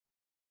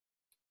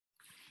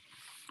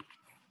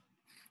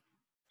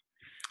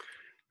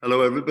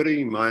Hello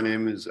everybody, my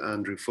name is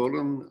Andrew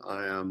Folan.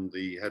 I am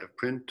the head of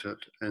print at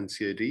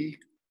NCAD.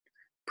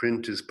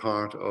 Print is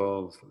part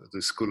of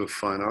the School of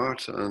Fine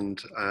Art,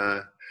 and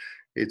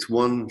it's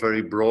one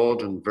very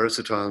broad and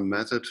versatile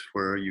method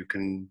where you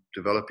can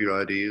develop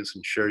your ideas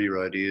and share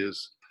your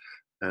ideas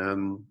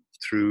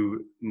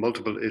through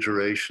multiple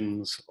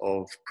iterations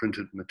of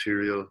printed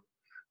material,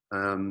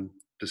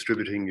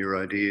 distributing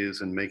your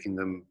ideas and making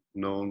them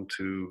known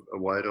to a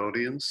wide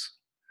audience.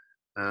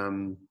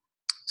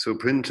 So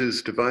print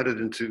is divided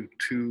into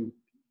two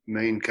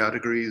main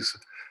categories: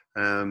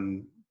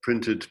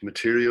 printed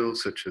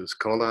materials such as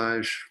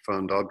collage,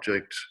 found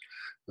object,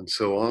 and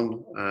so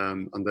on,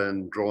 and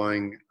then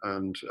drawing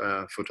and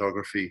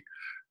photography,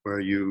 where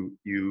you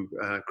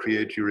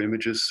create your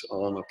images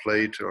on a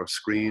plate or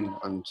screen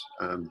and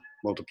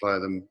multiply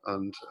them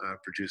and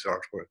produce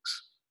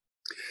artworks.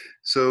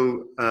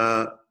 So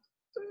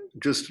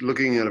just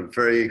looking at a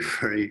very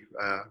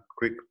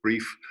quick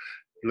brief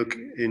look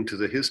into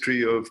the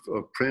history of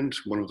print.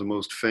 One of the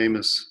most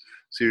famous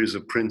series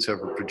of prints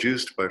ever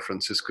produced by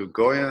Francisco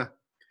Goya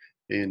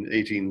in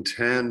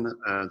 1810,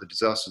 The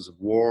Disasters of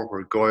War,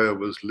 where Goya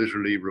was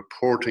literally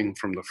reporting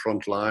from the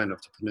front line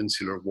of the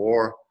Peninsular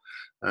War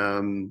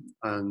and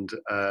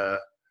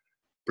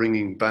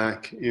bringing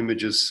back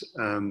images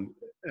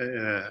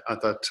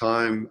at that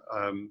time,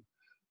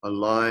 a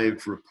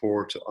live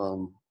report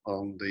on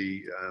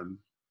the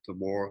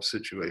war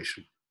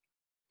situation.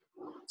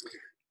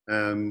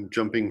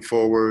 Jumping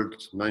forward,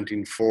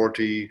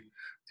 1940,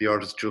 the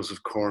artist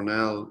Joseph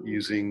Cornell,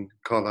 using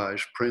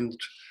collage print,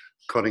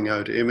 cutting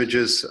out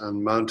images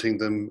and mounting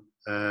them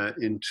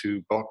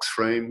into box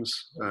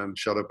frames,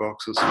 shadow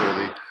boxes,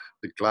 where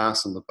the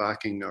glass and the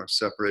backing are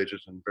separated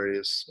and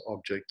various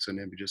objects and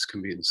images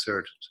can be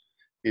inserted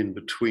in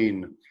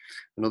between.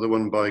 Another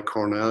one by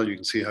Cornell, you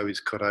can see how he's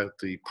cut out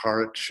the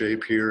parrot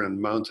shape here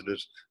and mounted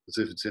it as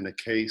if it's in a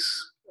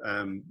case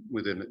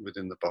within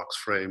the box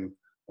frame,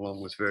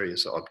 along with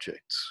various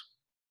objects.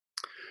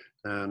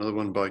 Another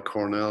one by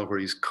Cornell, where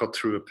he's cut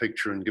through a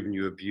picture and given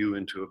you a view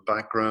into a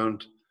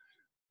background.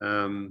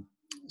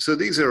 So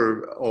these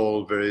are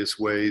all various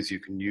ways you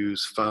can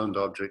use found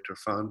object or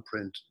found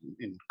print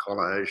in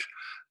collage,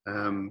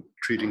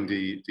 treating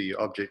the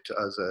object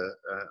as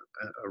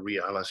a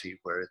reality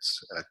where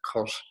it's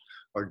cut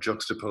or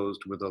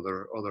juxtaposed with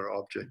other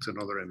objects and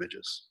other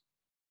images.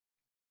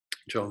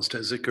 John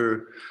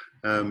Steziker,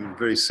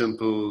 very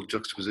simple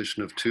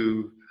juxtaposition of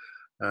two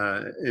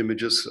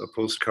images, a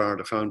postcard,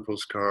 a found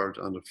postcard,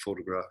 and a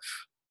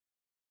photograph.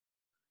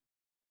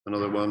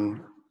 Another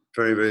one,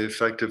 very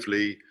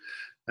effectively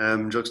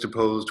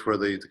juxtaposed, where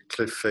the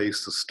cliff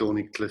face, the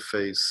stony cliff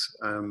face,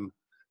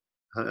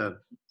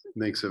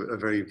 makes a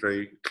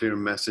very clear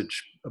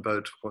message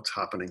about what's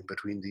happening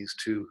between these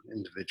two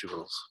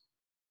individuals.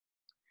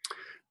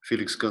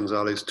 Felix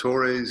Gonzalez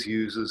Torres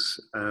uses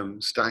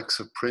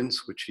stacks of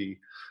prints, which he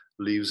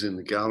leaves in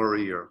the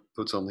gallery or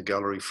puts on the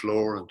gallery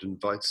floor and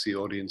invites the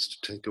audience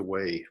to take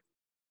away.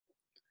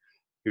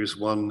 Here's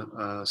one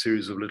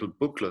series of little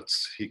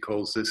booklets. He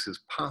calls this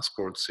his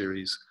passport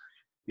series.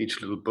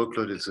 Each little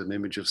booklet is an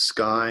image of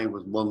sky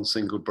with one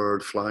single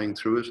bird flying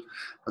through it.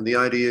 And the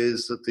idea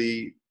is that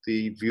the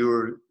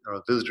viewer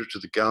or visitor to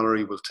the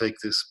gallery will take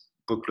this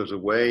booklet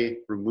away,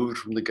 remove it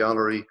from the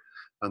gallery,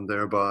 and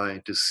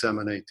thereby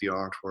disseminate the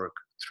artwork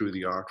through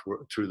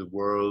the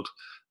world,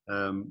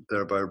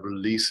 thereby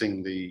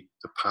releasing the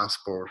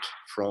passport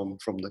from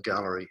the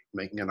gallery,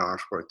 making an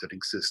artwork that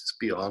exists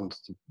beyond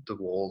the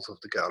walls of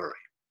the gallery.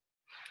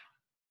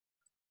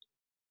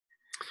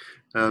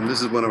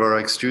 This is one of our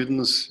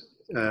ex-students,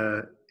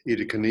 Ida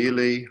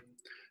Keneally,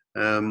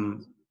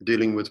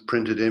 dealing with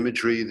printed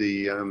imagery,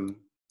 the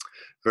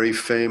very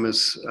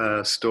famous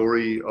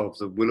story of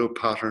the willow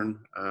pattern,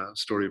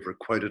 story of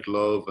requited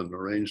love and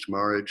arranged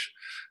marriage.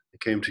 It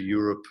came to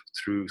Europe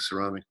through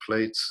ceramic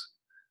plates.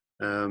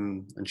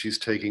 And she's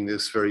taking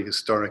this very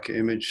historic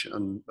image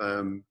and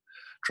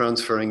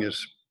transferring it,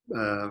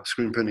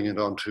 screen printing it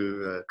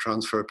onto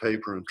transfer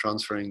paper and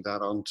transferring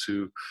that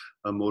onto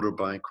a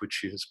motorbike, which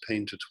she has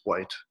painted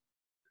white.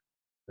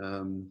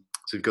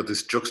 So you've got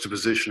this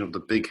juxtaposition of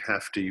the big,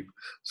 hefty,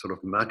 sort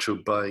of macho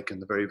bike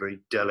and the very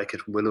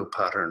delicate willow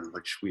pattern,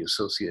 which we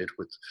associate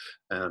with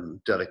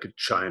delicate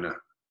china.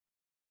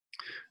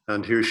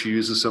 And here she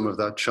uses some of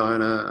that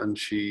china, and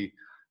she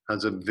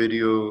has a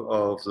video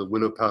of the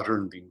willow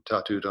pattern being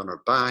tattooed on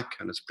her back,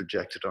 and it's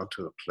projected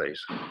onto a plate.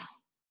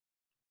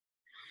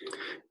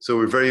 So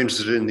we're very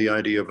interested in the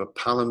idea of a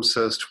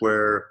palimpsest,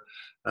 where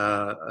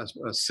a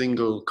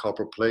single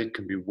copper plate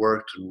can be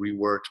worked and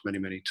reworked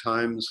many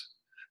times.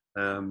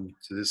 So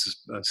this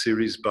is a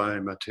series by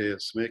Matea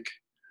Smik,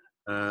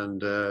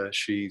 and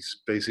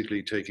she's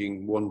basically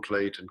taking one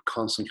plate and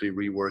constantly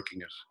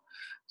reworking it.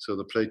 So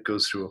the plate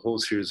goes through a whole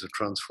series of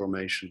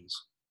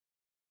transformations.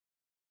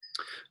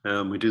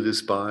 We do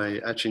this by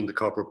etching the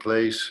copper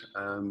plate,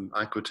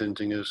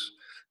 aquatinting it,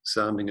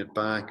 sanding it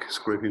back,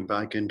 scraping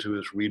back into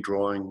it,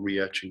 redrawing,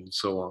 re-etching, and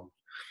so on.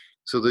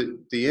 So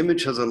the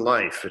image has a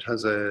life. It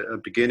has a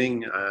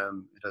beginning.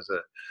 It has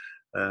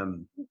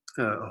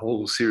a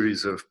whole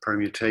series of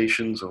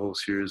permutations, a whole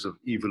series of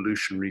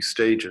evolutionary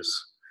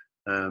stages,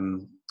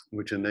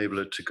 which enable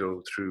it to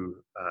go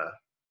through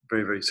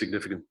very, very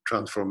significant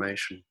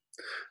transformation.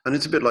 And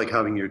it's a bit like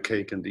having your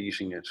cake and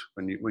eating it.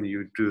 When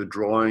you do a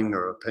drawing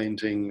or a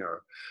painting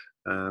or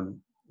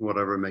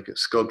whatever, make a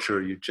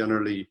sculpture, you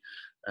generally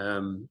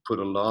put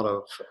a lot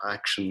of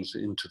actions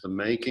into the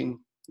making,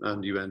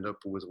 and you end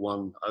up with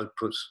one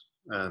output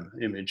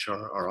image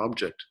or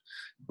object.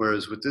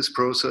 Whereas with this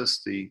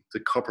process, the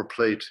copper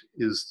plate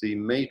is the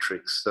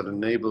matrix that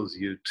enables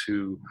you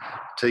to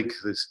take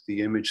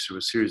the image through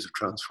a series of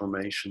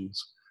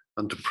transformations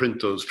and to print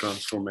those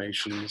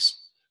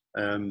transformations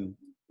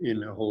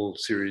in a whole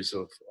series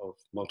of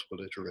multiple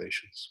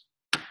iterations.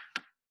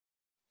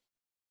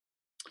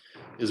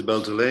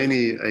 Isabel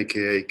Delaney,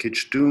 aka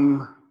Kitch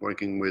Doom,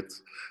 working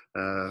with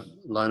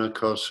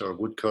linocut or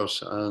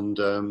woodcut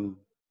and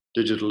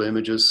digital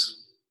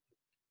images,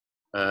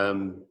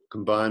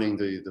 combining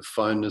the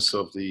fineness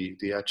of the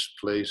etched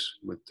plate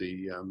with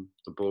the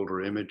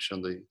bolder image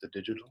and the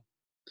digital,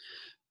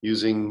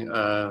 using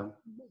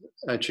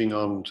etching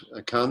on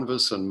a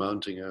canvas and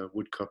mounting a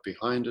woodcut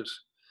behind it.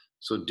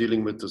 So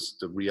dealing with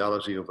the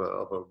reality of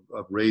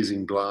a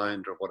raising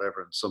blind or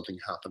whatever, and something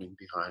happening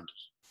behind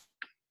it.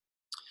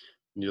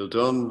 Neil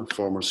Dunn, a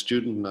former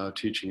student, now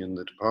teaching in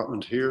the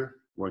department here,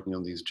 working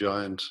on these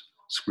giant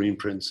screen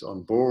prints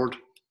on board.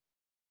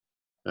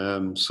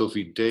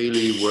 Sophie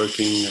Daly,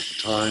 working at the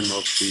time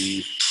of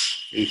the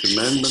 8th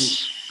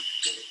Amendment,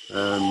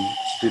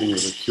 dealing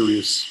with a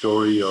curious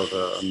story of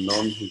a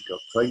nun who got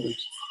pregnant,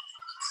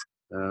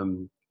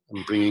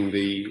 and bringing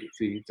the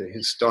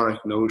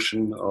historic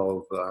notion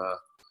of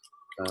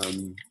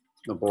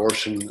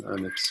abortion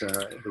and its,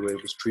 the way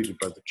it was treated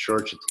by the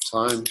church at the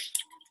time,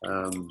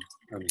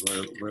 and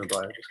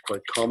whereby it was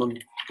quite common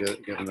to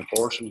get an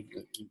abortion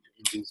in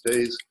these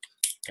days.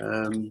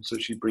 So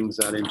she brings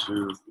that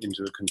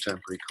into a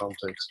contemporary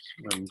context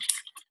and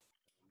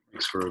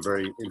makes for a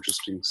very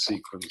interesting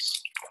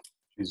sequence.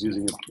 She's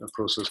using a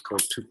process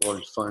called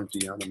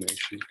 2.5D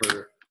animation,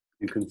 where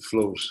you can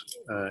float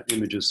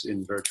images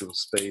in virtual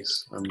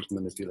space and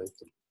manipulate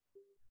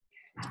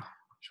them.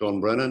 Sean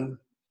Brennan,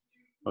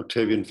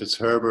 Octavian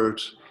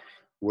Fitzherbert,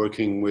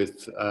 working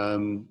with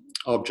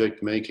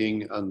object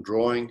making and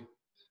drawing.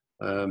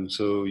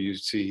 So you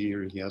see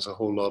here he has a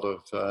whole lot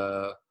of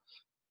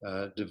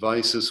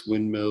devices,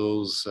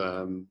 windmills.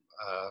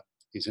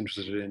 He's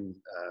interested in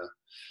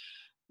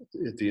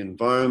the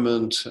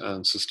environment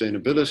and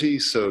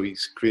sustainability. So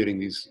he's creating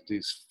these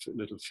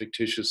little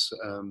fictitious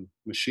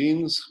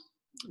machines.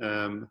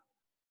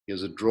 He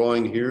has a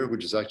drawing here,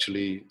 which is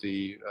actually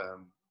the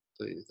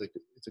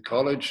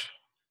college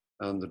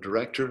and the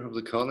director of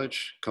the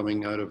college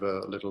coming out of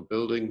a little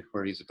building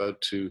where he's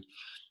about to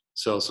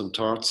sell some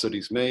tarts that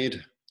he's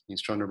made.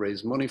 He's trying to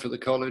raise money for the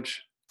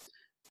college.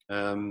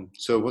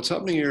 So what's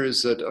happening here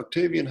is that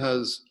Octavian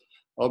has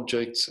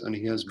objects and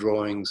he has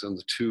drawings, and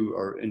the two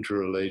are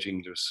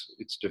interrelating.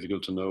 It's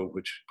difficult to know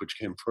which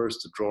came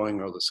first, the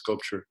drawing or the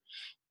sculpture.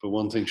 But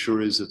one thing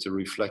sure is it's a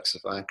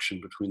reflexive action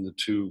between the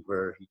two,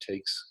 where he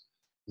takes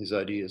his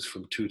ideas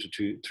from 2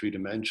 to 3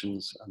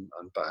 dimensions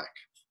and back.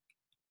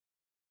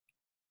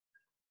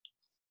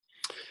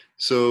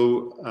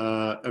 So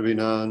every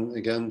now and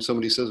again,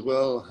 somebody says,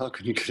 well, how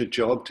can you get a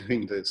job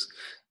doing this?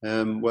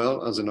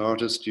 Well, as an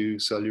artist, you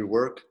sell your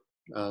work,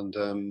 and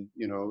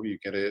you know, you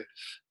get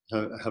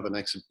have an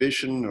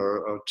exhibition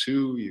or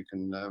two. You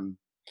can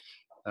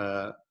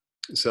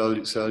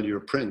sell your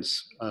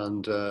prints,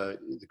 and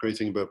the great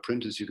thing about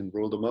print is you can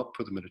roll them up,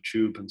 put them in a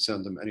tube, and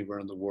send them anywhere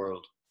in the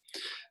world.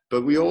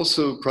 But we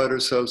also pride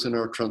ourselves in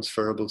our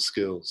transferable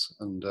skills,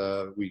 and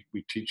we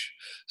teach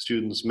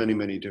students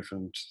many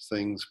different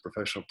things: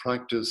 professional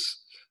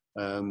practice,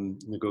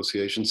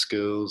 negotiation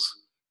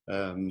skills,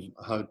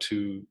 how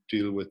to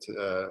deal with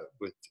a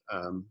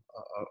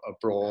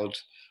broad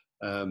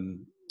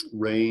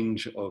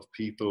range of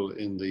people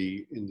in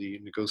the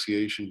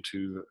negotiation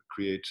to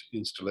create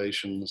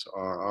installations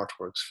or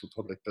artworks for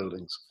public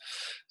buildings.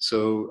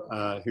 So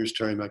here's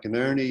Terry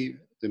McInerney,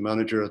 the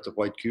manager at the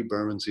White Cube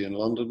Bermondsey in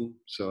London.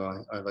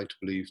 So I like to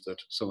believe that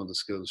some of the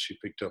skills she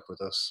picked up with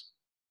us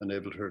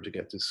enabled her to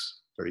get this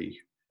very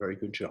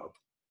good job.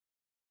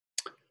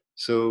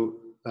 So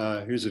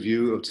here's a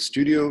view of the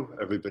studio,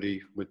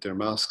 everybody with their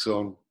masks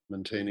on,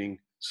 maintaining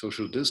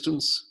social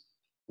distance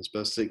as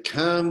best they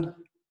can.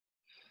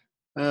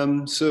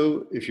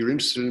 So if you're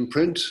interested in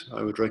print,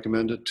 I would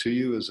recommend it to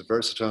you as a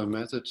versatile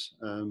method,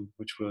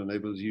 which will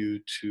enable you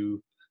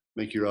to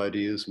make your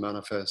ideas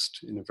manifest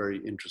in a very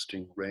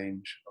interesting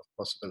range of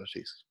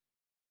possibilities.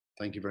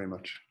 Thank you very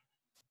much.